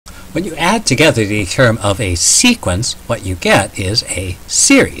When you add together the term of a sequence, what you get is a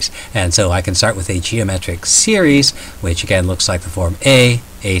series. And so I can start with a geometric series, which again looks like the form a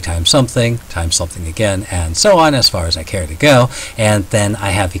times something again, and so on as far as I care to go. And then I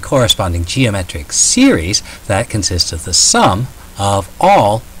have the corresponding geometric series that consists of the sum of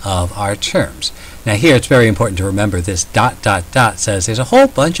all of our terms. Now here it's very important to remember this ... says there's a whole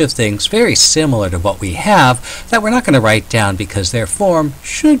bunch of things very similar to what we have that we're not going to write down because their form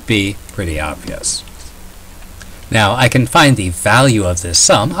should be pretty obvious. Now I can find the value of this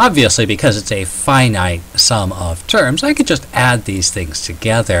sum. Obviously, because it's a finite sum of terms, I could just add these things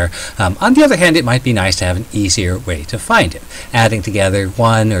together. On the other hand, it might be nice to have an easier way to find it. Adding together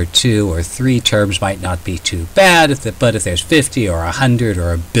 1 or 2 or 3 terms might not be too bad, but if there's 50 or 100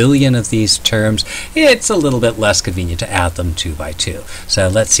 or a billion of these terms, it's a little bit less convenient to add them 2 by 2. So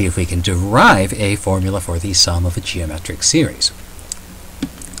let's see if we can derive a formula for the sum of a geometric series.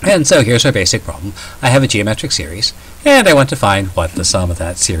 And so here's our basic problem. I have a geometric series, and I want to find what the sum of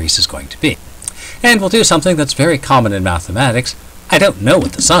that series is going to be. And we'll do something that's very common in mathematics. I don't know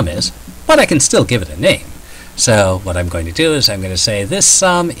what the sum is, but I can still give it a name. So what I'm going to do is I'm going to say this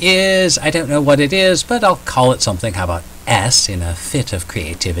sum is, I don't know what it is, but I'll call it something. How about S in a fit of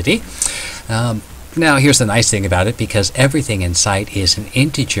creativity? Now here's the nice thing about it, because everything in sight is an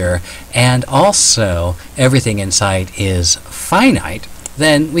integer, and also everything in sight is finite,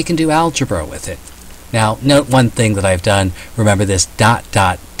 then we can do algebra with it. Now, note one thing that I've done. Remember this ...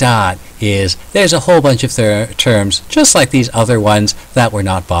 is there's a whole bunch of terms, just like these other ones, that we're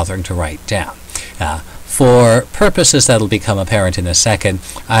not bothering to write down. For purposes that'll become apparent in a second,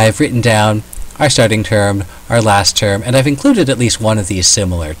 I've written down our starting term, our last term, and I've included at least one of these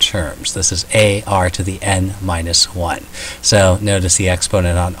similar terms. This is ar to the n minus 1. So notice the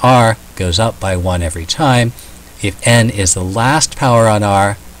exponent on r goes up by 1 every time. If n is the last power on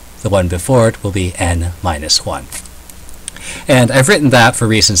r, the one before it will be n minus 1. And I've written that for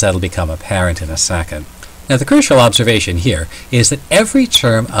reasons that will become apparent in a second. Now the crucial observation here is that every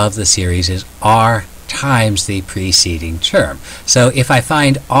term of the series is r times the preceding term. So if I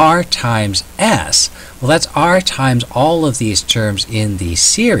find r times s, well, that's r times all of these terms in the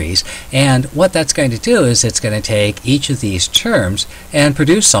series, and what that's going to do is it's going to take each of these terms and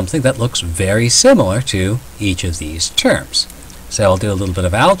produce something that looks very similar to each of these terms. So I'll do a little bit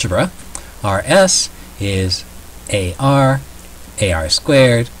of algebra. rs is ar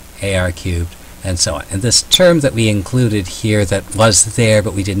squared, ar cubed, and so on. And this term that we included here that was there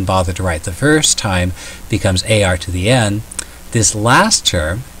but we didn't bother to write the first time becomes ar to the n. This last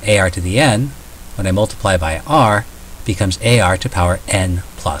term, ar to the n, when I multiply by r, becomes ar to power n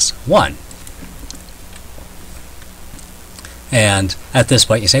plus 1. And at this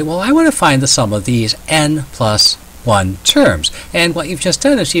point you say, well, I want to find the sum of these n plus 1 terms. And what you've just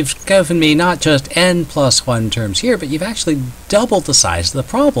done is you've given me not just n plus 1 terms here, but you've actually doubled the size of the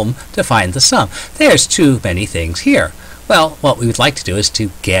problem to find the sum. There's too many things here. Well, what we would like to do is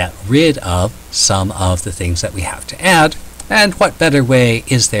to get rid of some of the things that we have to add. And what better way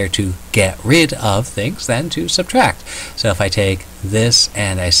is there to get rid of things than to subtract? So if I take this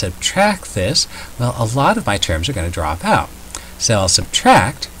and I subtract this, well, a lot of my terms are going to drop out. So I'll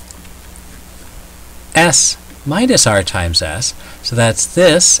subtract s minus r times s. So that's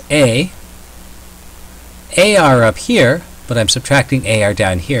this ar up here, but I'm subtracting ar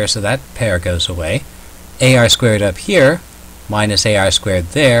down here, so that pair goes away. Ar squared up here, minus ar squared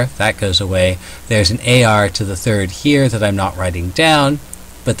there, that goes away. There's an ar to the third here that I'm not writing down,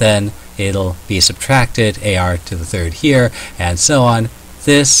 but then it'll be subtracted, ar to the third here, and so on.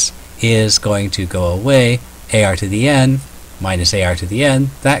 This is going to go away, ar to the n, minus ar to the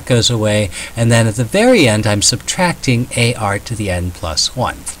n, that goes away, and then at the very end I'm subtracting ar to the n plus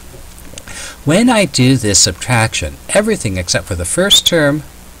 1. When I do this subtraction, everything except for the first term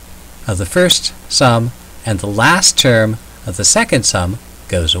of the first sum and the last term of the second sum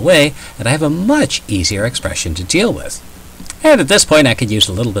goes away, and I have a much easier expression to deal with. And at this point I could use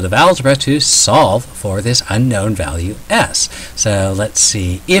a little bit of algebra to solve for this unknown value s. So let's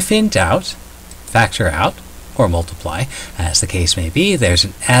see, if in doubt, factor out or multiply, as the case may be. There's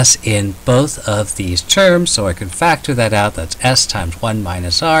an s in both of these terms, so I can factor that out. That's s times 1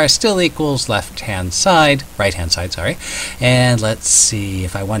 minus r still equals right-hand side, sorry. And let's see,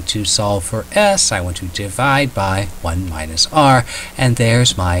 if I want to solve for s, I want to divide by 1 minus r, and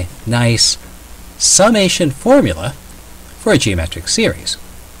there's my nice summation formula for a geometric series.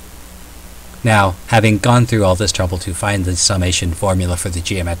 Now, having gone through all this trouble to find the summation formula for the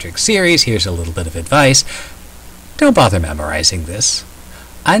geometric series, here's a little bit of advice. Don't bother memorizing this.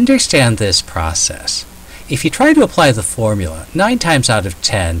 Understand this process. if you try to apply the formula, 9 times out of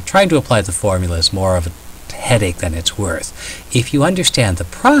 10, trying to apply the formula is more of a headache than it's worth. If you understand the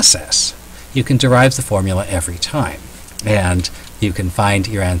process, you can derive the formula every time. And you can find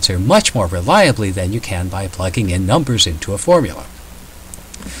your answer much more reliably than you can by plugging in numbers into a formula.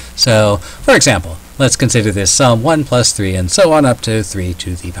 So, for example, let's consider this sum 1 plus 3 and so on up to 3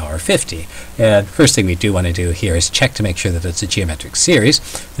 to the power 50. And first thing we do want to do here is check to make sure that it's a geometric series.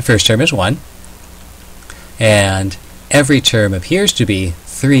 The first term is 1, and every term appears to be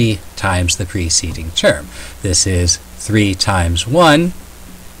 3 times the preceding term. This is 3 times 1,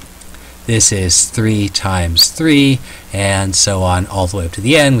 this is 3 times 3, and so on all the way up to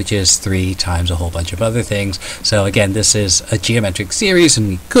the end, which is 3 times a whole bunch of other things. So again, this is a geometric series, and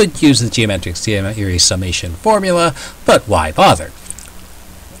we could use the geometric series summation formula, but why bother?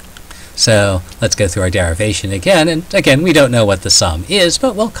 So let's go through our derivation again, and again, we don't know what the sum is,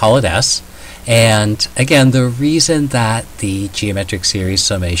 but we'll call it S. And again, the reason that the geometric series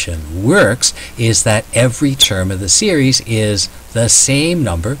summation works is that every term of the series is the same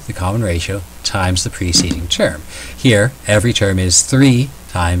number, the common ratio, times the preceding term. Here, every term is 3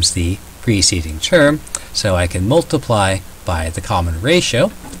 times the preceding term, so I can multiply by the common ratio,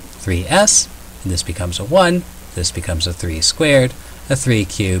 3s, and this becomes a 1, this becomes a 3 squared, a 3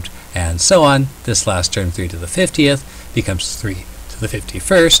 cubed, and so on. This last term, 3 to the 50th, becomes 3 to the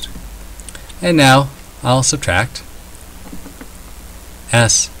 51st. And now I'll subtract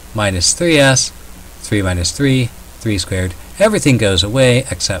s minus 3s, 3 minus 3, 3 squared. Everything goes away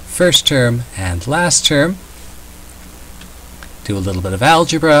except first term and last term. Do a little bit of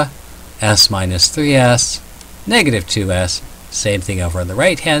algebra. S minus 3s, negative 2s. Same thing over on the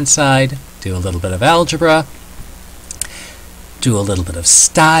right-hand side. Do a little bit of algebra. Do a little bit of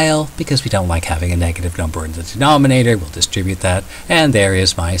style, because we don't like having a negative number in the denominator. We'll distribute that, and there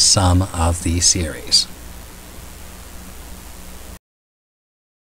is my sum of the series.